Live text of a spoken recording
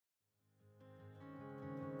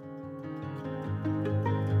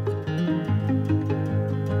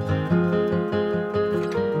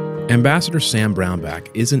Ambassador Sam Brownback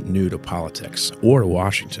isn't new to politics or to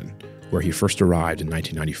Washington, where he first arrived in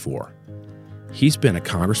 1994. He's been a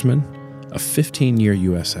congressman, a 15-year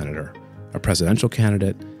U.S. senator, a presidential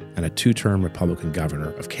candidate, and a 2-term Republican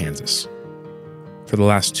governor of Kansas. For the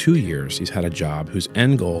last 2 years, he's had a job whose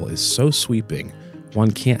end goal is so sweeping,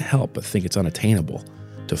 one can't help but think it's unattainable,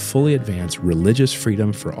 to fully advance religious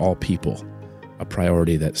freedom for all people, a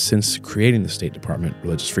priority that since creating the State Department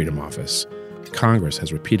Religious Freedom Office, Congress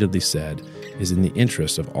has repeatedly said is in the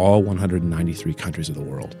interest of all 193 countries of the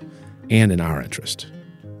world, and in our interest.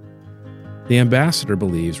 The ambassador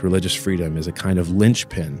believes religious freedom is a kind of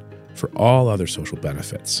linchpin for all other social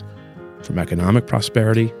benefits, from economic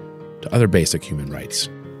prosperity to other basic human rights.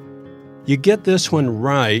 You get this one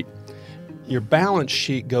right, your balance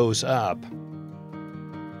sheet goes up.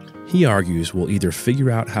 He argues we'll either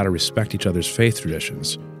figure out how to respect each other's faith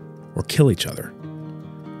traditions or kill each other.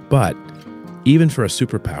 But even for a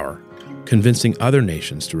superpower, convincing other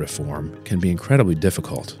nations to reform can be incredibly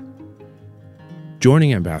difficult.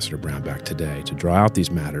 Joining Ambassador Brownback today to draw out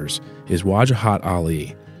these matters is Wajahat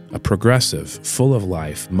Ali, a progressive,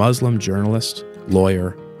 full-of-life Muslim journalist,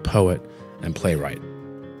 lawyer, poet, and playwright.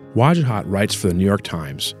 Wajahat writes for the New York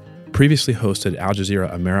Times, previously hosted Al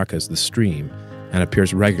Jazeera America's The Stream, and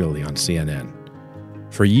appears regularly on CNN.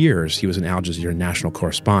 For years, he was an Al Jazeera national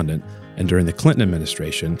correspondent, and during the Clinton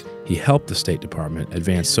administration, he helped the State Department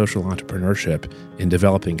advance social entrepreneurship in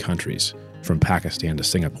developing countries, from Pakistan to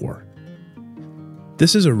Singapore.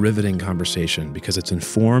 This is a riveting conversation because it's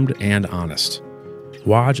informed and honest.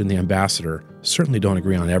 Waj and the ambassador certainly don't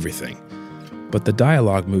agree on everything, but the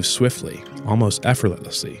dialogue moves swiftly, almost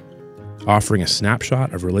effortlessly, offering a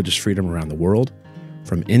snapshot of religious freedom around the world,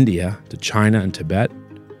 from India to China and Tibet,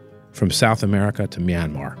 from South America to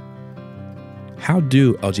Myanmar. How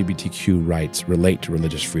do LGBTQ rights relate to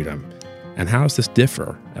religious freedom, and how does this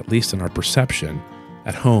differ, at least in our perception,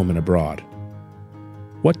 at home and abroad?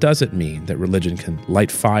 What does it mean that religion can light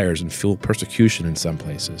fires and fuel persecution in some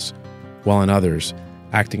places, while in others,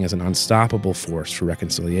 acting as an unstoppable force for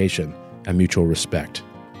reconciliation and mutual respect?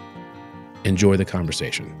 Enjoy the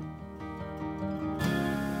conversation.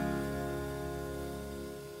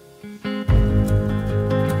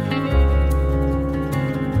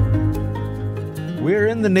 We're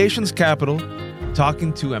in the nation's capital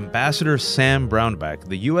talking to Ambassador Sam Brownback,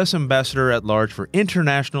 the U.S. Ambassador at Large for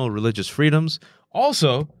International Religious Freedoms,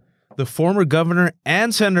 also the former governor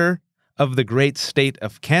and senator of the great state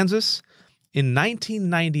of Kansas. In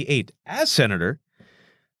 1998, as senator,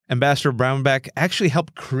 Ambassador Brownback actually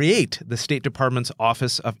helped create the State Department's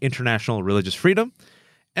Office of International Religious Freedom.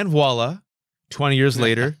 And voila, 20 years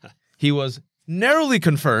later, he was narrowly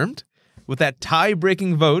confirmed with that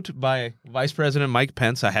tie-breaking vote by Vice President Mike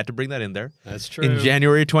Pence. I had to bring that in there. That's true. In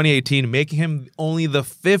January 2018, making him only the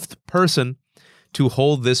 5th person to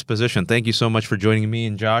hold this position. Thank you so much for joining me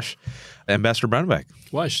and Josh, Ambassador Brownback.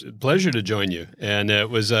 Well, it's a pleasure to join you. And it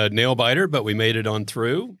was a nail-biter, but we made it on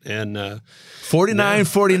through. And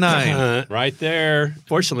 49-49. Right there.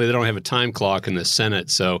 Fortunately, they don't have a time clock in the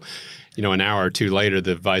Senate, so an hour or two later,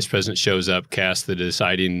 the vice president shows up, casts the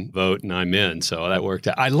deciding vote, and I'm in. So that worked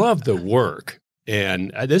out. I love the work,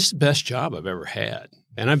 and this is the best job I've ever had.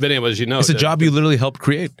 And I've been able, as you know. It's a job you literally helped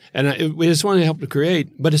create. And we just want to help to create.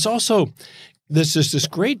 But it's also, this is this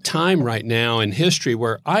great time right now in history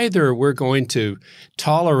where either we're going to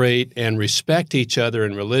tolerate and respect each other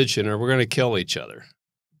in religion or we're going to kill each other.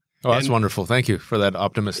 Oh, that's wonderful. Thank you for that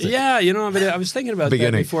optimistic. Yeah, I was thinking about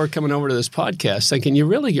that before coming over to this podcast, thinking you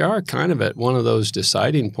really are kind of at one of those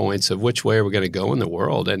deciding points of which way we're going to go in the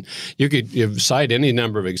world. And you cite any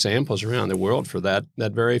number of examples around the world for that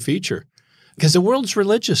very feature. Because the world's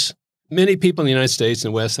religious. Many people in the United States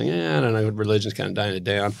and the West think, I don't know, religion's kind of dying it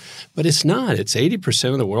down. But it's not. It's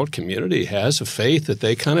 80% of the world community has a faith that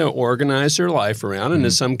they kind of organize their life around, and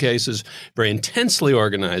in some cases very intensely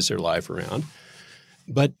organize their life around.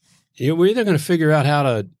 But we're either going to figure out how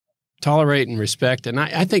to tolerate and respect, and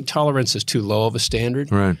I think tolerance is too low of a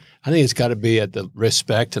standard. Right. I think it's got to be at the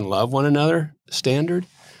respect and love one another standard,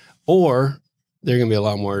 or there are going to be a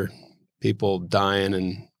lot more people dying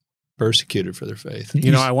and persecuted for their faith.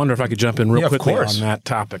 I wonder if I could jump in real quickly on that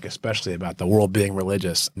topic, especially about the world being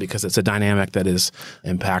religious, because it's a dynamic that is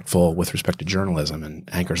impactful with respect to journalism and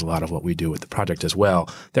anchors a lot of what we do with the project as well.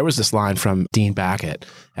 There was this line from Dean Backett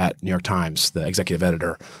at New York Times, the executive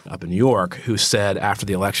editor up in New York, who said after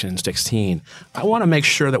the election in 2016, I want to make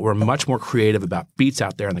sure that we're much more creative about beats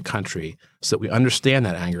out there in the country so that we understand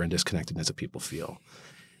that anger and disconnectedness that people feel.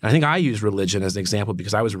 And I think I use religion as an example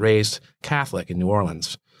because I was raised Catholic in New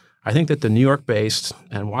Orleans. I think that the New York-based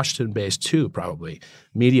and Washington-based too, probably,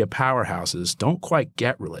 media powerhouses don't quite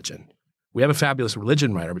get religion. We have a fabulous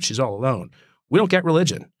religion writer, but she's all alone. We don't get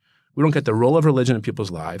religion. We don't get the role of religion in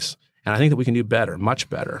people's lives. And I think that we can do better, much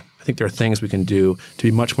better. I think there are things we can do to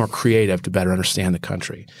be much more creative to better understand the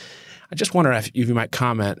country. I just wonder if you might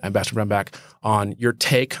comment, Ambassador Brownback, on your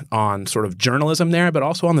take on sort of journalism there, but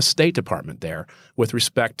also on the State Department there with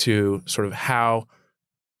respect to sort of how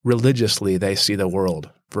religiously they see the world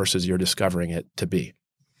versus you're discovering it to be.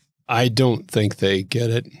 I don't think they get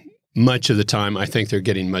it. Much of the time, I think they're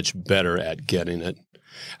getting much better at getting it.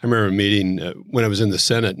 I remember a meeting when I was in the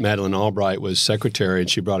Senate. Madeleine Albright was secretary, and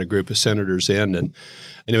she brought a group of senators in, and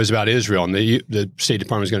it was about Israel. And the State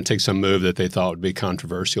Department was going to take some move that they thought would be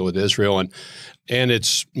controversial with Israel, and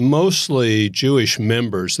it's mostly Jewish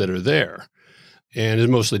members that are there, and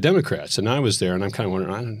it's mostly Democrats. And I was there, and I'm kind of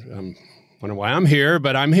wondering, I'm wondering why I'm here,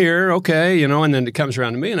 but I'm here, okay, And then it comes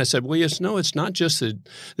around to me, and I said, well, yes, no, it's not just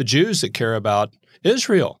the Jews that care about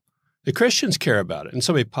Israel. The Christians care about it. And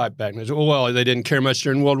somebody piped back and said, well, they didn't care much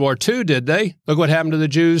during World War II, did they? Look what happened to the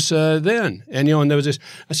Jews then. And, and there was this,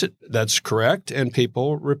 I said, that's correct. And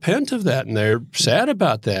people repent of that, and they're sad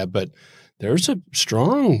about that. But there's a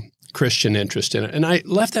strong Christian interest in it. And I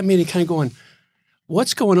left that meeting kind of going,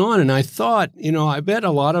 what's going on? And I thought, I bet a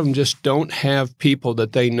lot of them just don't have people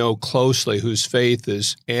that they know closely whose faith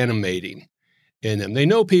is animating in them. They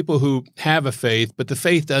know people who have a faith, but the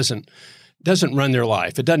faith doesn't run their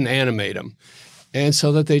life. It doesn't animate them. And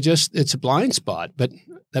so that it's a blind spot. But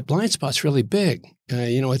that blind spot's really big.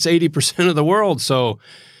 It's 80% of the world. So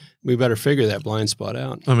we better figure that blind spot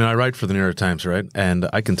out. I mean, I write for the New York Times, right? And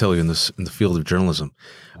I can tell you in the field of journalism,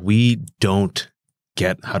 we don't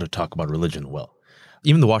get how to talk about religion well.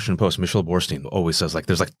 Even the Washington Post, Michelle Borstein always says,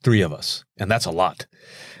 there's three of us, and that's a lot.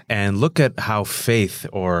 And look at how faith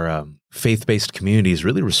or faith-based communities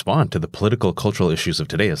really respond to the political, cultural issues of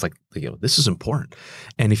today. It's this is important.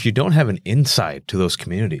 And if you don't have an insight to those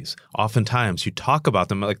communities, oftentimes you talk about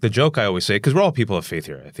them, like the joke I always say, because we're all people of faith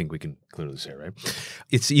here, I think we can clearly say, right?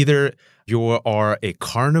 It's either you are a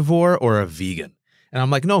carnivore or a vegan. And I'm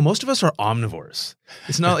like, no, most of us are omnivores.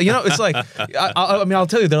 It's not, it's like, I'll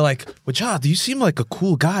tell you, they're like, well, Jad, you seem like a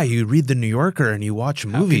cool guy. You read the New Yorker and you watch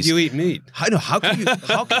movies. How can you eat meat? How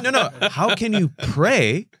can you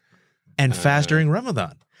pray and fast during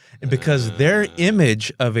Ramadan? Because their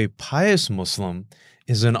image of a pious Muslim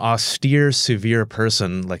is an austere, severe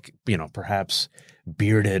person, perhaps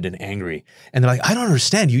bearded and angry. And they're like, I don't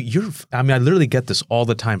understand. I literally get this all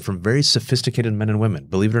the time from very sophisticated men and women,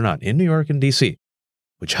 believe it or not, in New York and D.C.,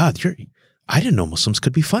 which, I didn't know Muslims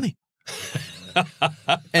could be funny. So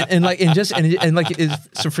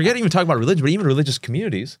forget even talking about religion, but even religious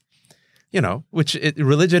communities,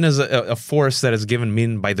 religion is a force that is given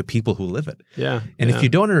meaning by the people who live it. Yeah. And if you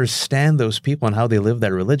don't understand those people and how they live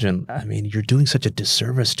that religion, you're doing such a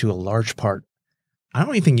disservice to a large part. I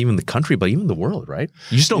don't even think even the country, but even the world, right?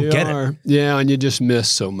 You just don't get it. Yeah, and you just miss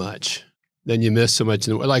so much. Then you miss so much.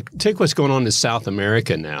 Take what's going on in South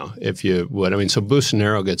America now, if you would. So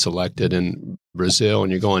Bolsonaro gets elected in Brazil,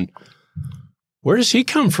 and you're going, where does he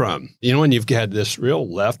come from? And you've got this real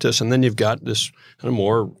leftist, and then you've got this kind of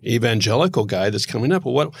more evangelical guy that's coming up.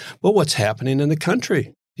 Well, what's happening in the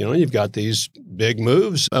country? You've got these big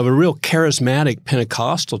moves of a real charismatic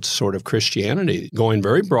Pentecostal sort of Christianity going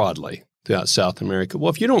very broadly throughout South America.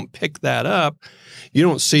 Well, if you don't pick that up, you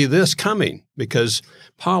don't see this coming, because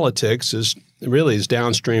politics is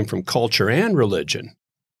downstream from culture and religion.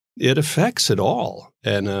 It affects it all.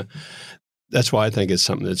 And that's why I think it's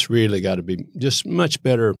something that's really got to be just much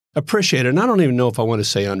better appreciated. And I don't even know if I want to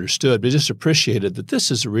say understood, but just appreciated that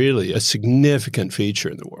this is really a significant feature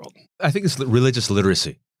in the world. I think it's religious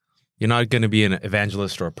literacy. You're not going to be an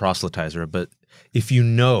evangelist or a proselytizer, but if you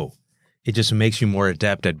know, it just makes you more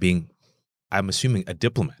adept at being, I'm assuming, a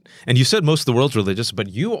diplomat. And you said most of the world's religious, but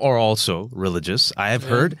you are also religious. I have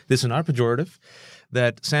heard, this is not pejorative,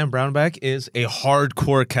 that Sam Brownback is a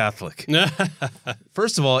hardcore Catholic.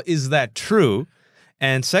 First of all, is that true?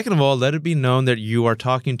 And second of all, let it be known that you are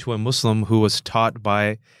talking to a Muslim who was taught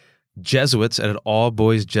by Jesuits at an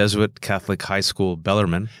all-boys Jesuit Catholic high school,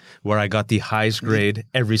 Bellarmine, where I got the highest grade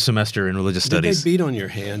every semester in religious studies. Did they beat on your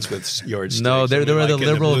hands with yard sticks? No, they were the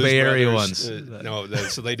liberal Bay Area ones.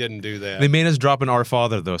 So they didn't do that. They made us drop an Our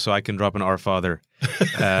Father, though, so I can drop an Our Father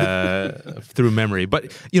through memory.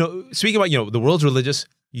 But, speaking about, the world's religious,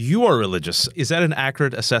 you are religious. Is that an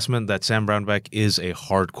accurate assessment that Sam Brownback is a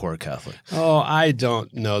hardcore Catholic? Oh, I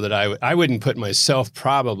don't know that I wouldn't put myself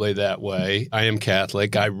probably that way. I am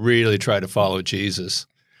Catholic. I really try to follow Jesus,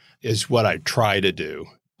 is what I try to do.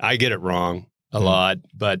 I get it wrong a lot,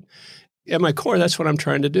 but at my core, that's what I'm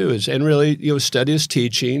trying to do and really, study his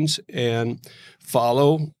teachings and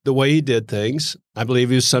follow the way he did things. I believe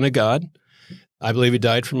he was Son of God. I believe he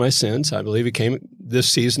died for my sins. I believe he came this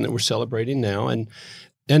season that we're celebrating now.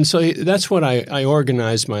 And so that's what I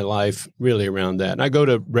organize my life really around that. And I go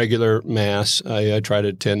to regular Mass. I try to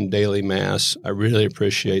attend daily Mass. I really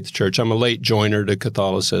appreciate the church. I'm a late joiner to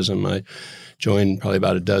Catholicism. I joined probably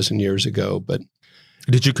about a dozen years ago. But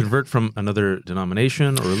did you convert from another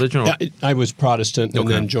denomination or religion? Or? I was Protestant and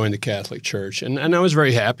then joined the Catholic Church. And I was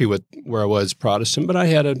very happy with where I was Protestant, but I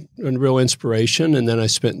had a real inspiration. And then I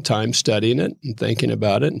spent time studying it and thinking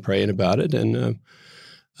about it and praying about it. And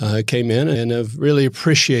I came in and have really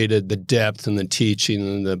appreciated the depth and the teaching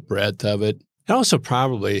and the breadth of it. It also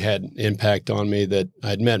probably had an impact on me that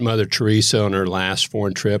I'd met Mother Teresa on her last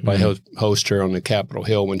foreign trip. Mm-hmm. I host her on the Capitol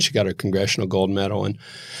Hill when she got her Congressional Gold Medal. And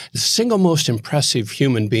the single most impressive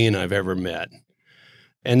human being I've ever met.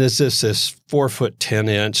 And there's this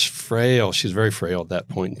 4'10" frail. She's very frail at that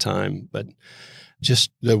point in time. But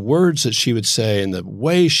just the words that she would say and the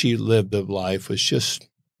way she lived the life was just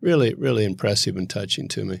really, really impressive and touching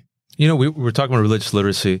to me. We were talking about religious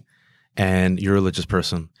literacy, and you're a religious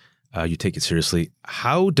person. You take it seriously.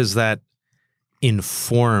 How does that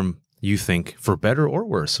inform, you think, for better or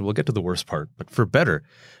worse? We'll get to the worst part, but for better,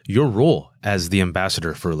 your role as the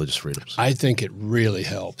ambassador for religious freedoms? I think it really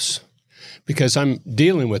helps because I'm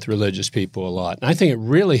dealing with religious people a lot. And I think it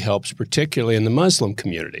really helps, particularly in the Muslim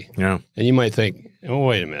community. Yeah. And you might think, oh,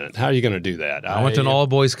 wait a minute, how are you going to do that? I went to an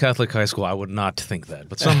all-boys Catholic high school. I would not think that,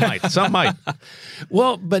 but some might. Some might.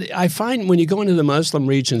 Well, but I find when you go into the Muslim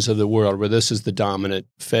regions of the world where this is the dominant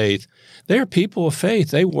faith, they are people of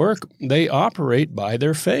faith. They operate by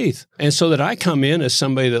their faith. And so that I come in as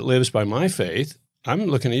somebody that lives by my faith, I'm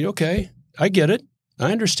looking at you, okay, I get it.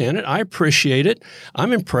 I understand it. I appreciate it.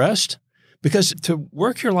 I'm impressed. Because to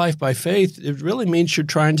work your life by faith, it really means you're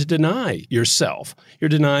trying to deny yourself. You're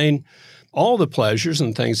denying all the pleasures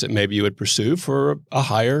and things that maybe you would pursue for a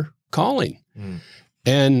higher calling. Mm.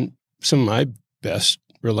 And some of my best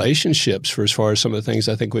relationships for as far as some of the things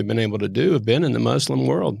I think we've been able to do have been in the Muslim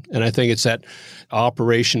world. And I think it's that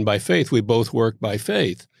operation by faith. We both work by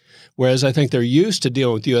faith. Whereas I think they're used to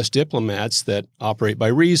dealing with U.S. diplomats that operate by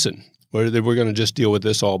reason. We're going to just deal with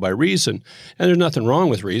this all by reason. And there's nothing wrong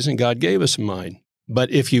with reason. God gave us a mind.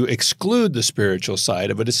 But if you exclude the spiritual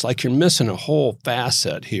side of it, it's like you're missing a whole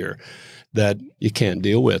facet here that you can't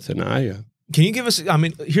deal with. And Can you give us,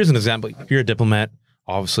 here's an example. You're a diplomat.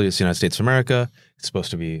 Obviously, it's the United States of America. It's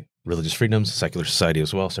supposed to be religious freedoms, secular society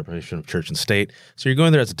as well, separation of church and state. So you're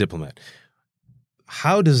going there as a diplomat.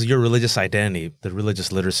 How does your religious identity, the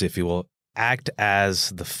religious literacy, if you will, act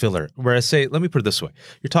as the filler? Whereas, say, let me put it this way.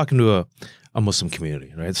 You're talking to a Muslim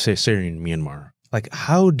community, right? Say you're in Myanmar. Like,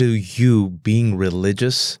 how do you, being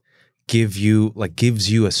religious, gives you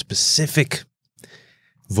a specific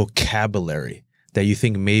vocabulary that you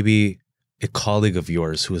think maybe a colleague of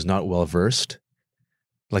yours who is not well-versed,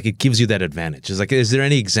 like it gives you that advantage? Is there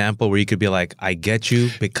any example where you could be like, I get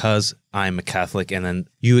you because I'm a Catholic, and then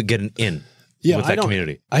you would get an in? With that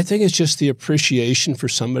community? I think it's just the appreciation for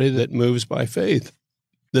somebody that moves by faith,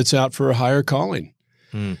 that's out for a higher calling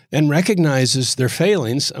and recognizes their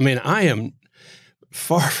failings. I mean, I am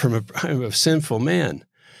far from I'm a sinful man.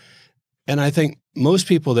 And I think most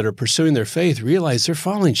people that are pursuing their faith realize they're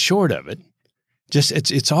falling short of it. Just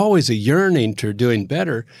it's always a yearning to doing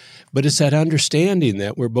better, but it's that understanding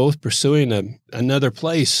that we're both pursuing another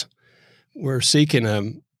place. We're seeking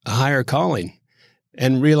a higher calling.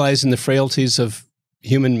 And realizing the frailties of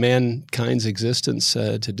human mankind's existence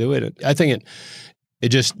to do it. I think it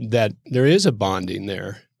just that there is a bonding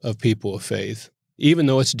there of people of faith, even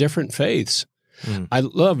though it's different faiths. Mm. I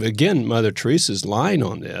love, again, Mother Teresa's line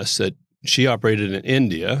on this, that she operated in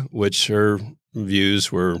India, which her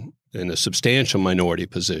views were in a substantial minority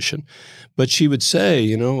position. But she would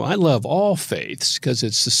say, I love all faiths because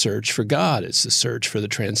it's the search for God. It's the search for the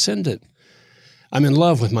transcendent. I'm in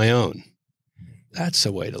love with my own. That's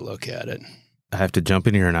a way to look at it. I have to jump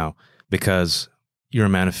in here now because you're a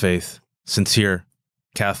man of faith, sincere,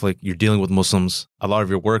 Catholic. You're dealing with Muslims. A lot of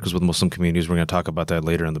your work is with Muslim communities. We're going to talk about that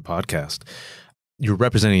later in the podcast. You're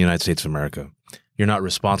representing the United States of America. You're not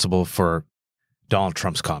responsible for Donald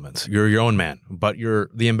Trump's comments. You're your own man, but you're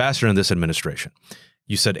the ambassador in this administration.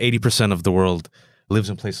 You said 80% of the world lives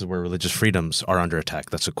in places where religious freedoms are under attack.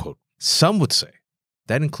 That's a quote. Some would say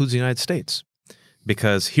that includes the United States.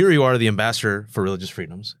 Because here you are, the ambassador for religious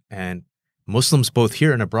freedoms, and Muslims both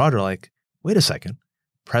here and abroad are like, wait a second.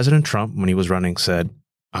 President Trump, when he was running, said,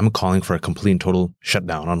 I'm calling for a complete and total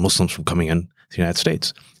shutdown on Muslims from coming in to the United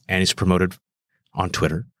States. And he's promoted on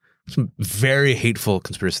Twitter some very hateful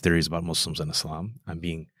conspiracy theories about Muslims and Islam. I'm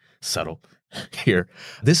being subtle here.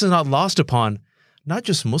 This is not lost upon not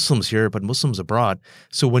just Muslims here, but Muslims abroad.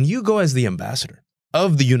 So when you go as the ambassador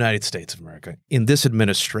of the United States of America in this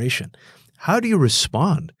administration, how do you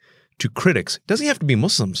respond to critics? It doesn't have to be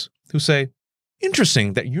Muslims who say,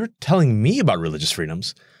 interesting that you're telling me about religious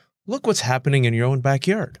freedoms. Look what's happening in your own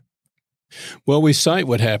backyard. Well, we cite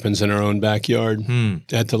what happens in our own backyard.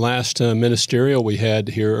 At the last ministerial we had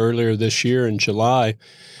here earlier this year in July,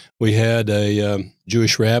 we had a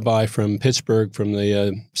Jewish rabbi from Pittsburgh, from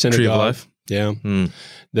the synagogue. Tree of Life? Yeah,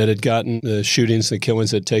 that had gotten the shootings, the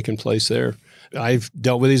killings that had taken place there. I've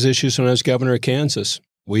dealt with these issues when I was governor of Kansas.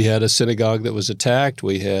 We had a synagogue that was attacked.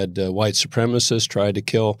 We had white supremacists try to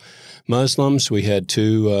kill Muslims. We had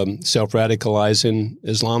two self-radicalizing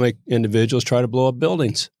Islamic individuals try to blow up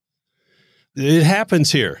buildings. It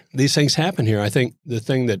happens here. These things happen here. I think the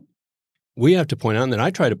thing that we have to point out, and that I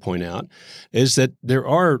try to point out, is that there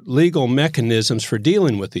are legal mechanisms for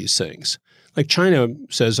dealing with these things. Like China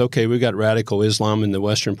says, okay, we've got radical Islam in the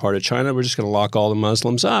western part of China. We're just going to lock all the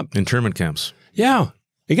Muslims up. Internment camps. Yeah.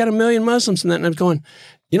 You got 1 million Muslims in that. And I'm going,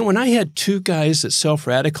 when I had two guys that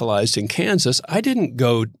self-radicalized in Kansas, I didn't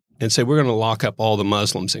go and say, we're going to lock up all the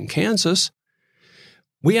Muslims in Kansas.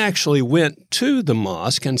 We actually went to the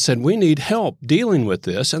mosque and said, we need help dealing with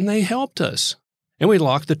this, and they helped us. And we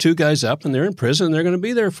locked the two guys up, and they're in prison, and they're going to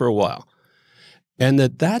be there for a while. And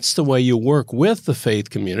that's the way you work with the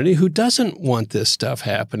faith community who doesn't want this stuff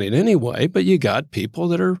happening anyway, but you got people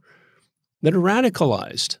that are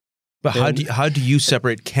radicalized. But how do you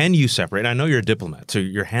separate? Can you separate? I know you're a diplomat, so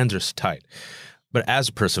your hands are tight. But as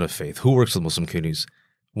a person of faith who works with Muslim communities,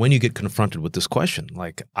 when you get confronted with this question,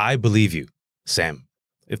 like, I believe you, Sam,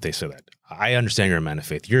 if they say that. I understand you're a man of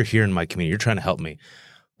faith. You're here in my community. You're trying to help me.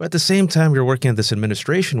 But at the same time, you're working at this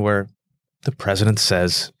administration where the president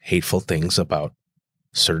says hateful things about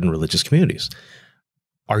certain religious communities.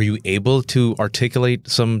 Are you able to articulate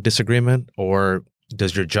some disagreement, or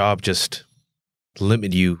does your job just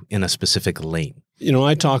limit you in a specific lane?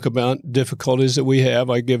 I talk about difficulties that we have.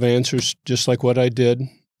 I give answers just like what I did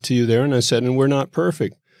to you there. And I said, and we're not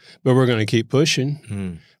perfect, but we're going to keep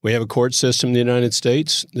pushing. We have a court system in the United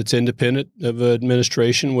States that's independent of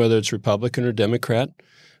administration, whether it's Republican or Democrat.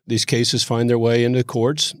 These cases find their way into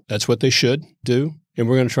courts. That's what they should do. And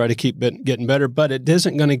we're going to try to keep getting better, but it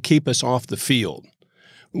isn't going to keep us off the field.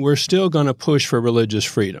 We're still going to push for religious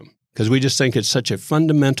freedom because we just think it's such a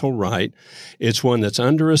fundamental right. It's one that's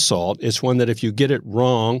under assault. It's one that if you get it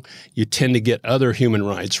wrong, you tend to get other human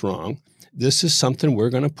rights wrong. This is something we're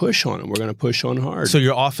going to push on, and we're going to push on hard. So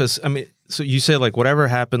your office, so you say like whatever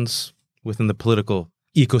happens within the political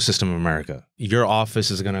ecosystem of America, your office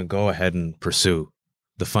is going to go ahead and pursue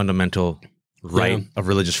the fundamental right of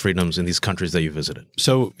religious freedoms in these countries that you visited.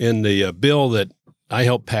 So in the bill that I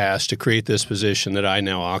helped pass to create this position that I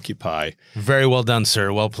now occupy. Very well done,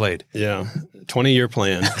 sir. Well played. Yeah. 20-year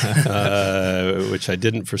plan, which I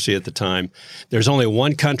didn't foresee at the time. There's only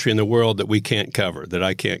one country in the world that we can't cover, that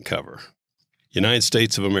I can't cover. United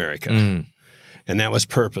States of America. And that was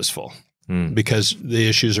purposeful because the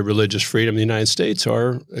issues of religious freedom in the United States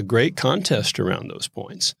are a great contest around those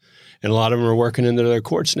points. And a lot of them are working into their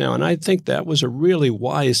courts now. And I think that was a really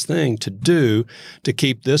wise thing to do to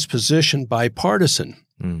keep this position bipartisan.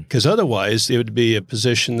 Because otherwise it would be a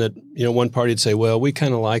position that, one party would say, well, we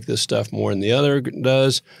kind of like this stuff more than the other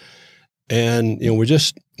does. And, we're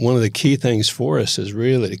just, one of the key things for us is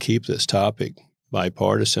really to keep this topic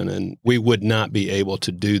bipartisan. And we would not be able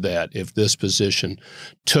to do that if this position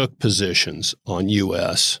took positions on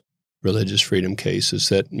U.S. religious freedom cases,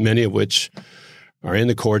 that many of which are in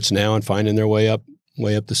the courts now and finding their way up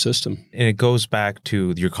the system. And it goes back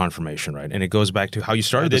to your confirmation, right? And it goes back to how you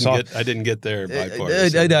started this off. I didn't get there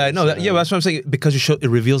bipartisan. No, that's what I'm saying, because it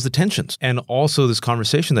reveals the tensions. And also this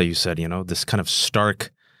conversation that you said, this kind of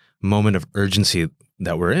stark moment of urgency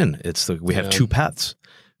that we're in. It's like we have two paths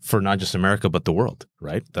for not just America, but the world,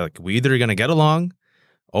 right? Like we either are going to get along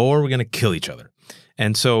or we're going to kill each other.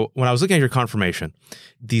 And so when I was looking at your confirmation,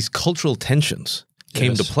 these cultural tensions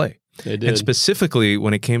came to play. They did. And specifically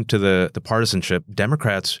when it came to the partisanship,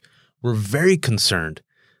 Democrats were very concerned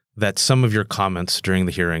that some of your comments during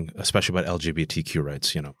the hearing, especially about LGBTQ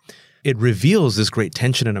rights, it reveals this great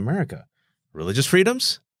tension in America. Religious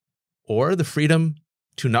freedoms or the freedom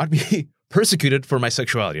to not be persecuted for my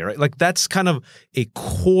sexuality, right? Like that's kind of a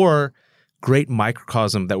core great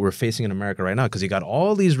microcosm that we're facing in America right now, because you got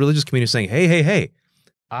all these religious communities saying, hey,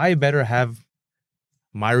 I better have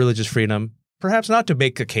my religious freedom, perhaps not to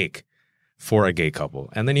bake a cake for a gay couple.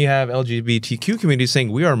 And then you have LGBTQ communities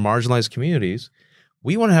saying we are marginalized communities.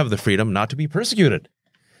 We want to have the freedom not to be persecuted.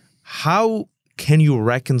 How can you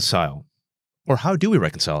reconcile, or how do we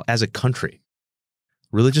reconcile as a country,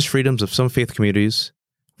 religious freedoms of some faith communities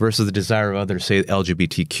versus the desire of others, say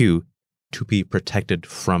LGBTQ, to be protected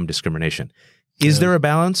from discrimination? Is there a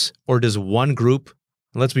balance, or does one group,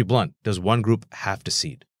 let's be blunt, does one group have to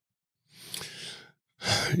cede?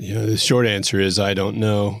 The short answer is I don't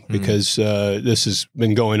know, because this has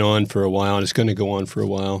been going on for a while, and it's going to go on for a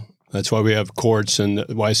while. That's why we have courts, and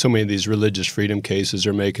why so many of these religious freedom cases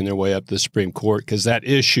are making their way up to the Supreme Court, because that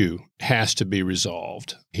issue has to be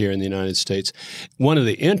resolved here in the United States. One of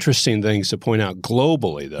the interesting things to point out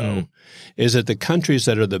globally, though, is that the countries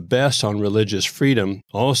that are the best on religious freedom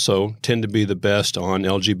also tend to be the best on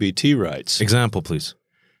LGBT rights. Example, please.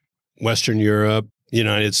 Western Europe,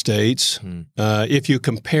 United States. If you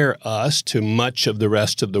compare us to much of the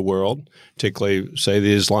rest of the world, particularly, say,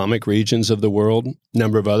 the Islamic regions of the world,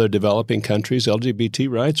 number of other developing countries, LGBT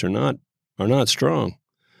rights are not strong.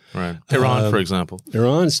 Right. Iran, for example.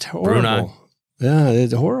 Iran's horrible. Brunei. Yeah,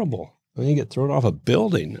 it's horrible. I mean, you get thrown off a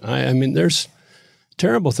building. I mean, there's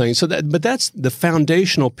terrible things. But that's the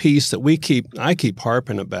foundational piece that I keep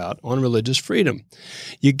harping about on religious freedom.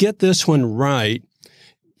 You get this one right,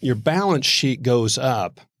 your balance sheet goes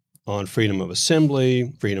up on freedom of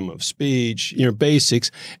assembly, freedom of speech, your basics,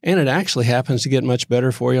 and it actually happens to get much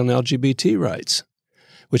better for you on LGBT rights,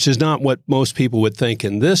 which is not what most people would think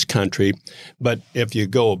in this country. But if you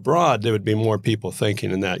go abroad, there would be more people thinking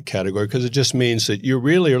in that category, because it just means that you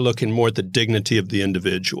really are looking more at the dignity of the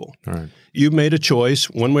individual. All right. You've made a choice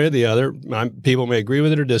one way or the other. People may agree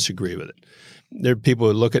with it or disagree with it. There are people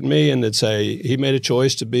who look at me and that say, he made a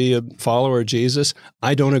choice to be a follower of Jesus.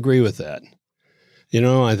 I don't agree with that.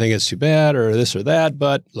 I think it's too bad or this or that,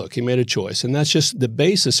 but look, he made a choice. And that's just the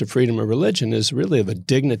basis of freedom of religion, is really of a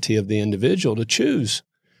dignity of the individual to choose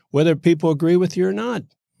whether people agree with you or not.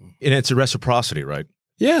 And it's a reciprocity, right?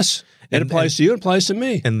 Yes. It applies to you, it applies to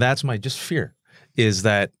me. And that's my just fear, is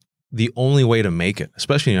that the only way to make it,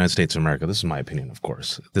 especially in the United States of America, this is my opinion, of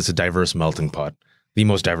course, this is a diverse melting pot, the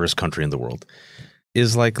most diverse country in the world,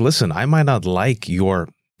 is like, listen, I might not like your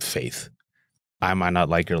faith. I might not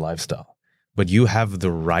like your lifestyle, but you have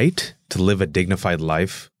the right to live a dignified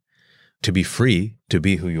life, to be free, to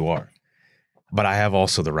be who you are. But I have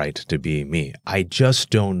also the right to be me. I just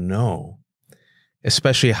don't know,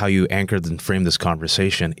 especially how you anchored and framed this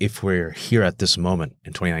conversation, if we're here at this moment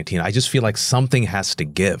in 2019. I just feel like something has to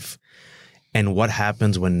give. And what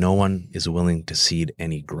happens when no one is willing to cede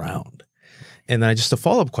any ground? And then just a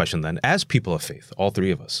follow-up question then, as people of faith, all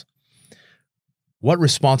three of us, what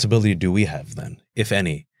responsibility do we have then, if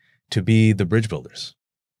any, to be the bridge builders?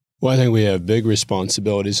 Well, I think we have big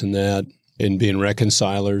responsibilities in that, in being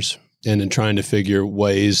reconcilers and in trying to figure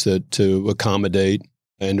ways to accommodate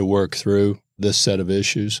and to work through this set of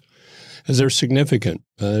issues, as they're significant.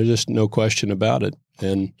 There's just no question about it.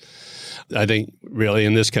 And I think really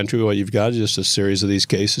in this country, what you've got is just a series of these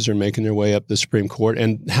cases are making their way up the Supreme Court,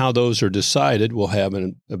 and how those are decided will have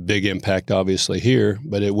a big impact, obviously, here,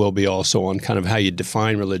 but it will be also on kind of how you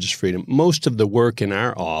define religious freedom. Most of the work in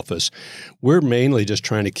our office, we're mainly just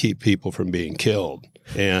trying to keep people from being killed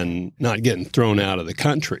and not getting thrown out of the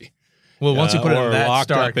country. Well, once you put it in that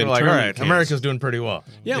stark, we're like, all right, camps. America's doing pretty well.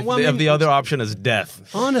 Yeah, if the other option is death.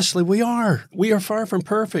 Honestly, we are. We are far from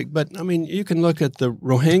perfect. But, I mean, you can look at the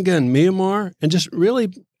Rohingya in Myanmar and just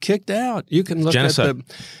really kicked out. You can look Genocide.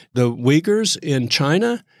 at the Uyghurs in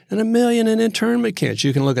China and 1 million in internment camps.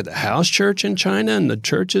 You can look at the house church in China and the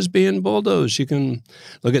churches being bulldozed. You can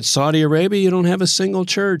look at Saudi Arabia. You don't have a single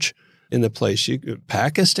church in the place.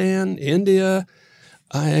 Pakistan, India.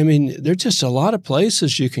 I mean, there's just a lot of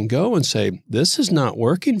places you can go and say, this is not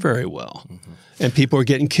working very well. Mm-hmm. And people are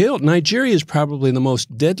getting killed. Nigeria is probably the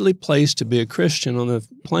most deadly place to be a Christian on the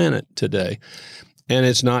planet today. And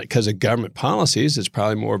it's not because of government policies. It's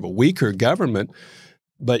probably more of a weaker government.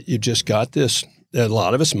 But you've just got this, a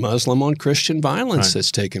lot of it's Muslim on Christian violence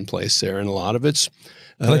that's taking place there. And a lot of it's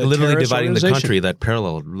like literally dividing the country, that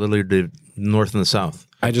parallel, literally the north and the south.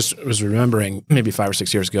 I just was remembering maybe 5 or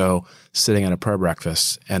 6 years ago sitting at a prayer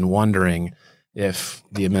breakfast and wondering if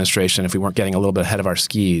the administration, if we weren't getting a little bit ahead of our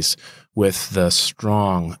skis with the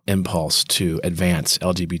strong impulse to advance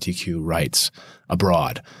LGBTQ rights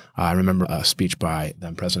abroad. I remember a speech by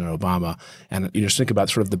then President Obama, and you just think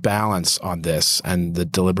about sort of the balance on this and the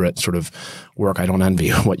deliberate sort of work. I don't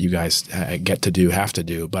envy what you guys have to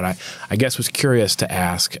do, but I guess was curious to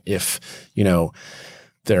ask if,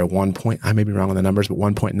 there are I may be wrong on the numbers, but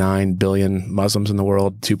 1.9 billion Muslims in the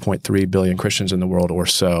world, 2.3 billion Christians in the world or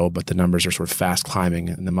so, but the numbers are sort of fast climbing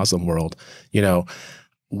in the Muslim world.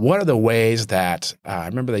 What are the ways that, I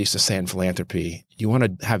remember they used to say in philanthropy, you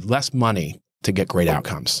want to have less money to get great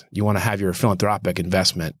outcomes. You want to have your philanthropic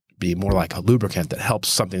investment be more like a lubricant that helps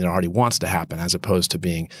something that already wants to happen, as opposed to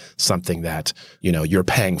being something that, you're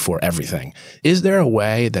paying for everything. Is there a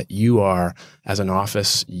way that you are, as an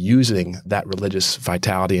office, using that religious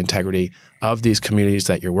vitality, integrity of these communities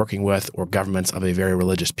that you're working with, or governments of a very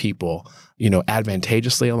religious people,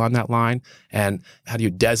 advantageously along that line? And how do you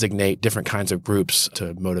designate different kinds of groups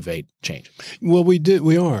to motivate change? Well,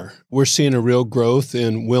 we are. We're seeing a real growth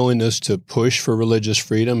in willingness to push for religious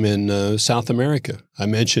freedom in South America. I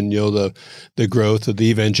mentioned, the growth of the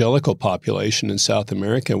evangelical population in South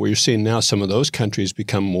America, where you're seeing now some of those countries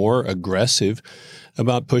become more aggressive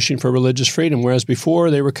about pushing for religious freedom, whereas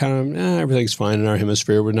before they were kind of, everything's fine in our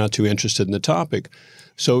hemisphere. We're not too interested in the topic.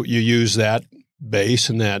 So you use that base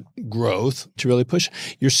and that growth to really push.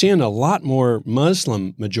 You're seeing a lot more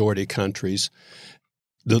Muslim majority countries,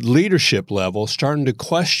 the leadership level, starting to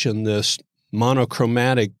question this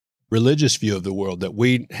monochromatic religious view of the world, that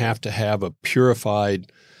we have to have a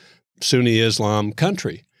purified Sunni Islam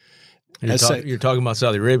country. You're talking about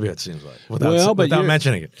Saudi Arabia, it seems like, without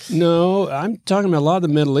mentioning it. No, I'm talking about a lot of the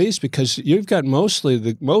Middle East, because you've got mostly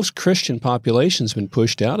the most Christian population's been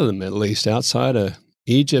pushed out of the Middle East outside of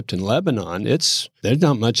Egypt and Lebanon. There's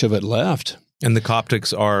not much of it left. And the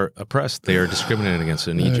Coptics are oppressed. They are discriminated against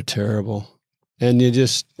in Egypt. They're terrible. And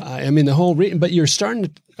the whole reason, but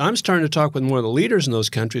I'm starting to talk with more of the leaders in those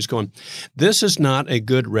countries going, this is not a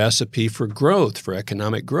good recipe for growth, for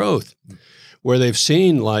economic growth. Where they've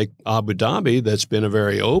seen, like Abu Dhabi, that's been a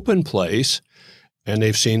very open place, and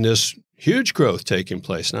they've seen this huge growth taking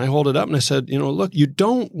place. And I hold it up and I said, look, you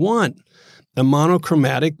don't want a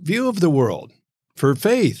monochromatic view of the world for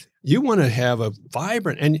faith. You want to have a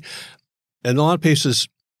vibrant, and a lot of places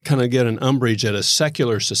kind of get an umbrage at a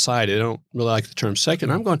secular society. I don't really like the term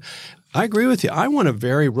secular. I'm going, I agree with you. I want a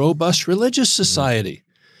very robust religious society,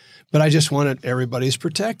 but I just want everybody's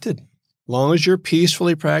protected. Long as you're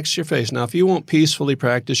peacefully practice your faith. Now, if you won't peacefully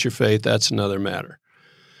practice your faith, that's another matter.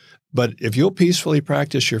 But if you'll peacefully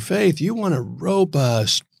practice your faith, you want a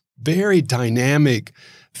robust, very dynamic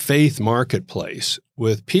faith marketplace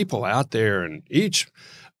with people out there and each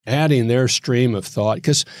adding their stream of thought,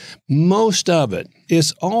 because most of it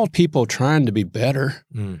is all people trying to be better.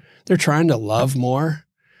 They're trying to love more.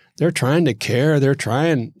 They're trying to care. They're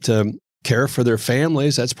trying to care for their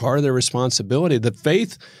families. That's part of their responsibility. The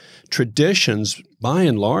faith traditions, by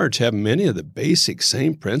and large, have many of the basic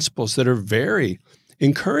same principles that are very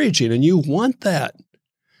encouraging, and you want that.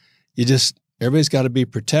 Everybody's got to be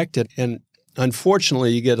protected. And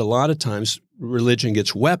unfortunately, you get a lot of times religion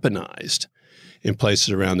gets weaponized in places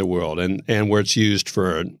around the world, and where it's used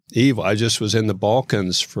for evil. I just was in the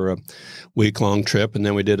Balkans for a week-long trip, and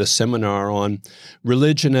then we did a seminar on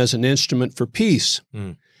religion as an instrument for peace.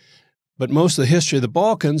 But most of the history of the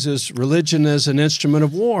Balkans is religion as an instrument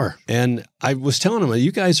of war. And I was telling them,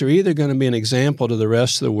 you guys are either going to be an example to the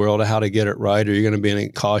rest of the world of how to get it right, or you're going to be a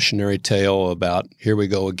cautionary tale about, here we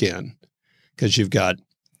go again. Because you've got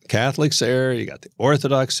Catholics there, you got the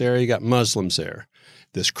Orthodox there, you got Muslims there.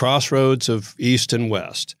 This crossroads of East and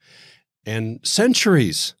West. And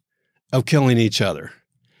centuries of killing each other,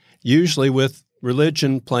 usually with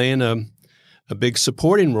religion playing a big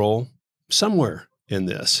supporting role somewhere in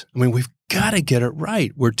this. We've got to get it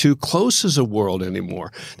right. We're too close as a world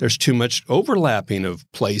anymore. There's too much overlapping of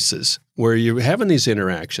places where you're having these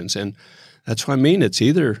interactions. And that's what I mean.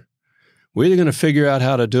 We're either going to figure out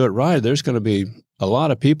how to do it right. There's going to be a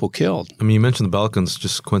lot of people killed. You mentioned the Balkans.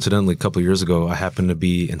 Just coincidentally, a couple of years ago, I happened to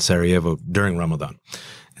be in Sarajevo during Ramadan.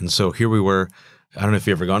 And so here we were. I don't know if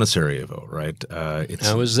you've ever gone to Sarajevo, right? I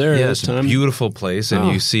was there this time. It's a beautiful place.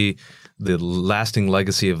 And you see the lasting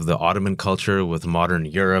legacy of the Ottoman culture with modern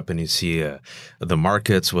Europe, and you see the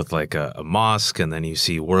markets with like a mosque, and then you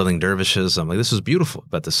see whirling dervishes. I'm like, this is beautiful.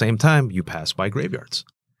 But at the same time, you pass by graveyards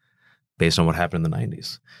based on what happened in the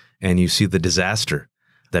 90s. And you see the disaster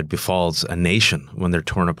that befalls a nation when they're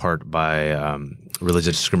torn apart by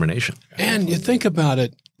religious discrimination. And you think about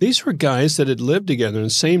it, these were guys that had lived together in the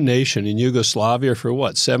same nation in Yugoslavia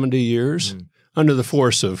for 70 years under the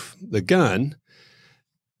force of the gun.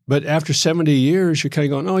 But after 70 years, you're kind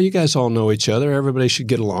of going, oh, you guys all know each other. Everybody should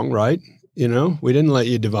get along, right? We didn't let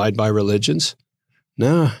you divide by religions.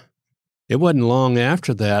 No, it wasn't long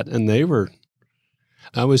after that. And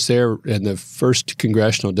I was there in the first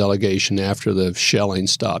congressional delegation after the shelling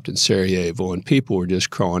stopped in Sarajevo, and people were just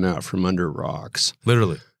crawling out from under rocks.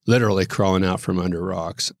 Literally crawling out from under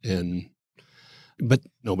rocks. But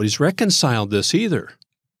nobody's reconciled this either.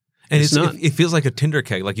 And it feels like a tinder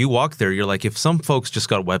keg. Like you walk there, you're like, if some folks just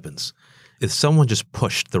got weapons if someone just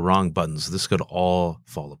pushed the wrong buttons, this could all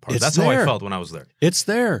fall apart. That's how I felt when I was there. It's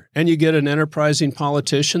there. And you get an enterprising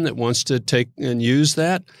politician that wants to take and use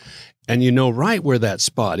that, and you know right where that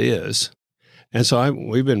spot is. And so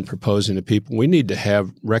we've been proposing to people, we need to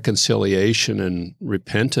have reconciliation and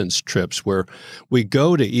repentance trips where we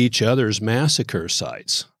go to each other's massacre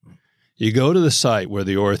sites. You go to the site where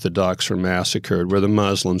the Orthodox were massacred, where the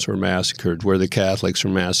Muslims were massacred, where the Catholics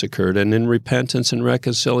were massacred, and in repentance and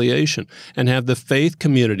reconciliation, and have the faith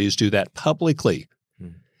communities do that publicly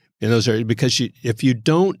in those areas. Because if you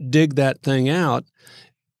don't dig that thing out,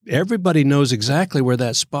 everybody knows exactly where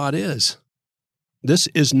that spot is. This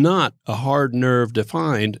is not a hard nerve to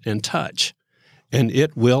find and touch, and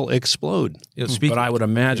it will explode. But I would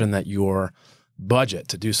imagine that your budget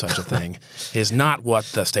to do such a thing is not what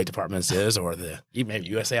the State Department's is, or maybe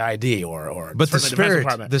USAID or but the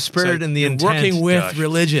spirit and the intent. Working with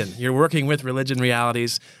religion. You're working with religion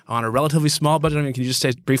realities on a relatively small budget. I mean, can you just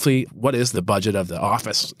say briefly what is the budget of the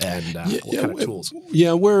office and what kind of tools?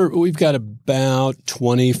 Yeah, we've got about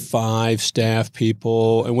 25 staff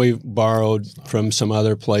people, and we've borrowed from some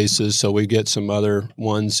other places, so we get some other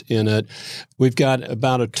ones in it. We've got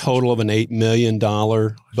about a total of an $8 million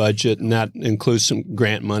budget, and that includes some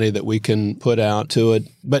grant money that we can put out to it.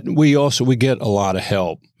 But we get a lot of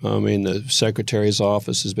help. I mean, the Secretary's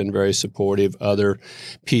office has been very supportive, other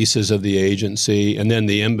pieces of the agency, and then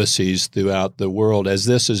the embassies throughout the world. As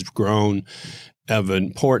this has grown of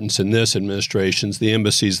importance in this administration, the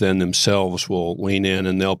embassies then themselves will lean in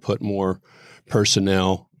and they'll put more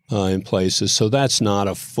personnel in places. So that's not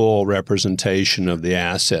a full representation of the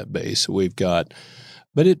asset base we've got.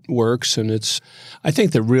 But it works, and I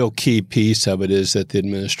think the real key piece of it is that the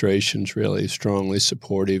administration's really strongly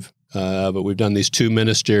supportive. But we've done these 2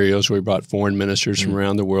 ministerials where we brought foreign ministers from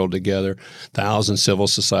around the world together, 1,000 civil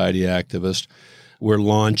society activists. We're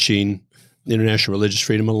launching the International Religious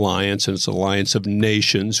Freedom Alliance, and it's an alliance of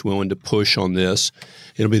nations willing to push on this.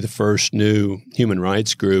 It'll be the first new human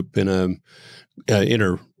rights group in a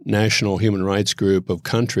international human rights group of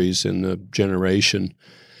countries in a generation.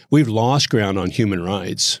 We've lost ground on human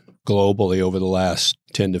rights globally over the last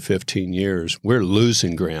 10 to 15 years. We're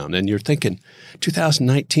losing ground. And you're thinking,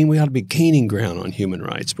 2019, we ought to be gaining ground on human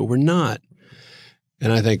rights, but we're not.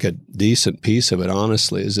 And I think a decent piece of it,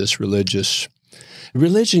 honestly, is this religion.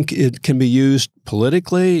 It can be used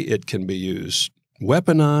politically. It can be used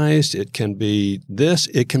weaponized. It can be this.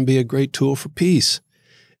 It can be a great tool for peace.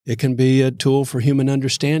 It can be a tool for human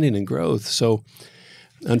understanding and growth. So,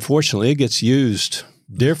 unfortunately, it gets used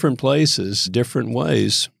different places, different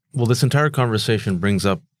ways. Well, this entire conversation brings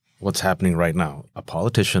up what's happening right now. A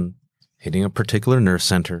politician hitting a particular nerve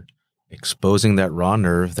center, exposing that raw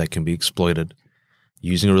nerve that can be exploited,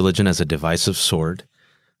 using religion as a divisive sword,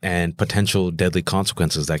 and potential deadly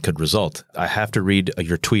consequences that could result. I have to read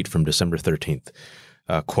your tweet from December 13th.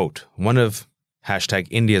 Quote, one of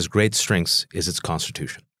 #India's great strengths is its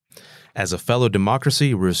constitution. As a fellow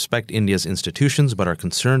democracy, we respect India's institutions but are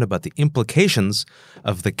concerned about the implications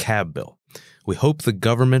of the CAB bill. We hope the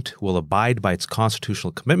government will abide by its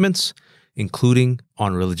constitutional commitments, including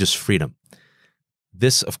on religious freedom.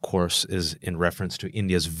 This, of course, is in reference to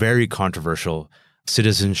India's very controversial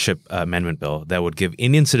citizenship amendment bill that would give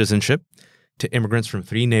Indian citizenship to immigrants from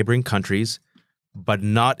 3 neighboring countries, but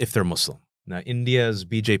not if they're Muslim. Now, India's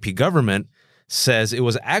BJP government says it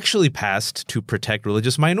was actually passed to protect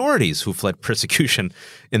religious minorities who fled persecution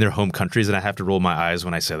in their home countries, and I have to roll my eyes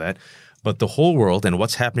when I say that. But the whole world and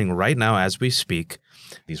what's happening right now as we speak,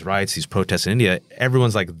 these riots, these protests in India,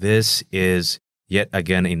 everyone's like, this is yet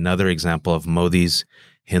again another example of Modi's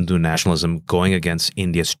Hindu nationalism going against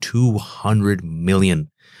India's 200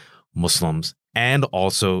 million Muslims, and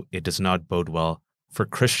also it does not bode well for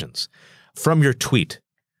Christians. From your tweet,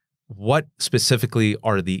 what specifically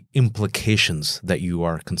are the implications that you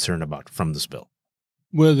are concerned about from this bill?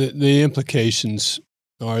 Well, the implications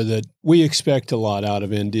are that we expect a lot out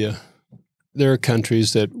of India. There are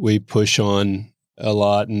countries that we push on a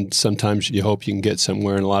lot, and sometimes you hope you can get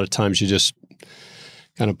somewhere, and a lot of times you just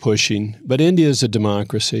kind of pushing. But India is a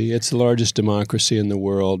democracy. It's the largest democracy in the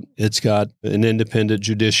world. It's got an independent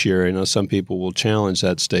judiciary. Now, some people will challenge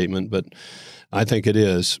that statement, but I think it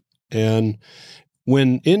is. And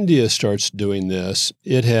when India starts doing this,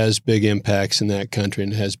 it has big impacts in that country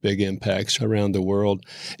and has big impacts around the world.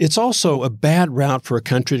 It's also a bad route for a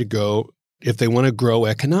country to go if they want to grow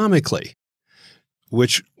economically,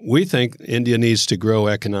 which we think India needs to grow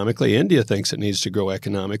economically. India thinks it needs to grow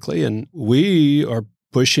economically, and we are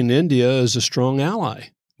pushing India as a strong ally.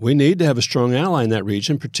 We need to have a strong ally in that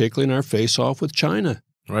region, particularly in our face-off with China.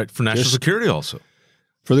 Right, for national security also.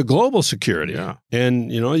 for the global security. Yeah.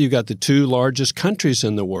 And, you got the two largest countries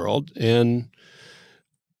in the world, and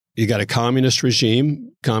you got a communist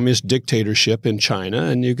regime, communist dictatorship in China,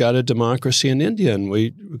 and you got a democracy in India. And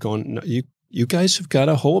we're going, you guys have got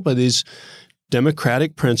to hold by these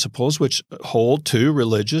democratic principles, which hold to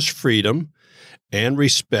religious freedom and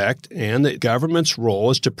respect, and the government's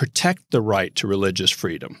role is to protect the right to religious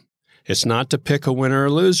freedom. It's not to pick a winner or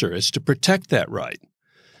loser. It's to protect that right.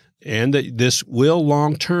 And that this will,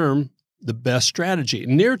 long-term, the best strategy.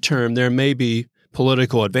 Near-term, there may be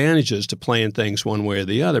political advantages to playing things one way or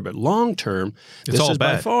the other, but long-term, this is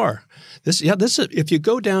bad. By far. This is, if you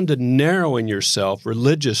go down to narrowing yourself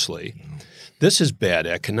religiously, this is bad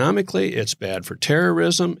economically. It's bad for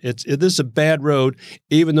terrorism. This is a bad road,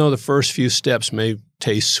 even though the first few steps may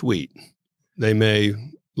taste sweet. They may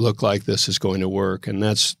look like this is going to work, and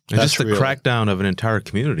that's just the real. Crackdown of an entire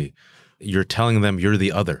community. You're telling them you're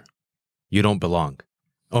the other. You don't belong.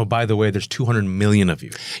 Oh, by the way, there's 200 million of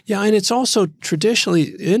you. Yeah, and it's also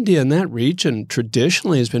traditionally, India in that region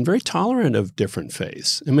traditionally has been very tolerant of different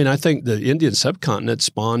faiths. I mean, I think the Indian subcontinent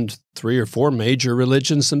spawned 3 or 4 major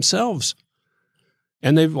religions themselves.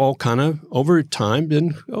 And they've all kind of, over time,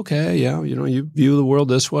 been, okay, yeah, you view the world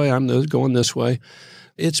this way, I'm going this way.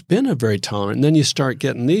 It's been a very tolerant. And then you start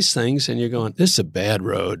getting these things and you're going, this is a bad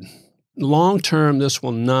road. Long term, this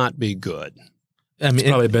will not be good. I mean, it's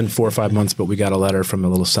probably been 4 or 5 months, but we got a letter from a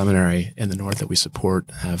little seminary in the north that we support,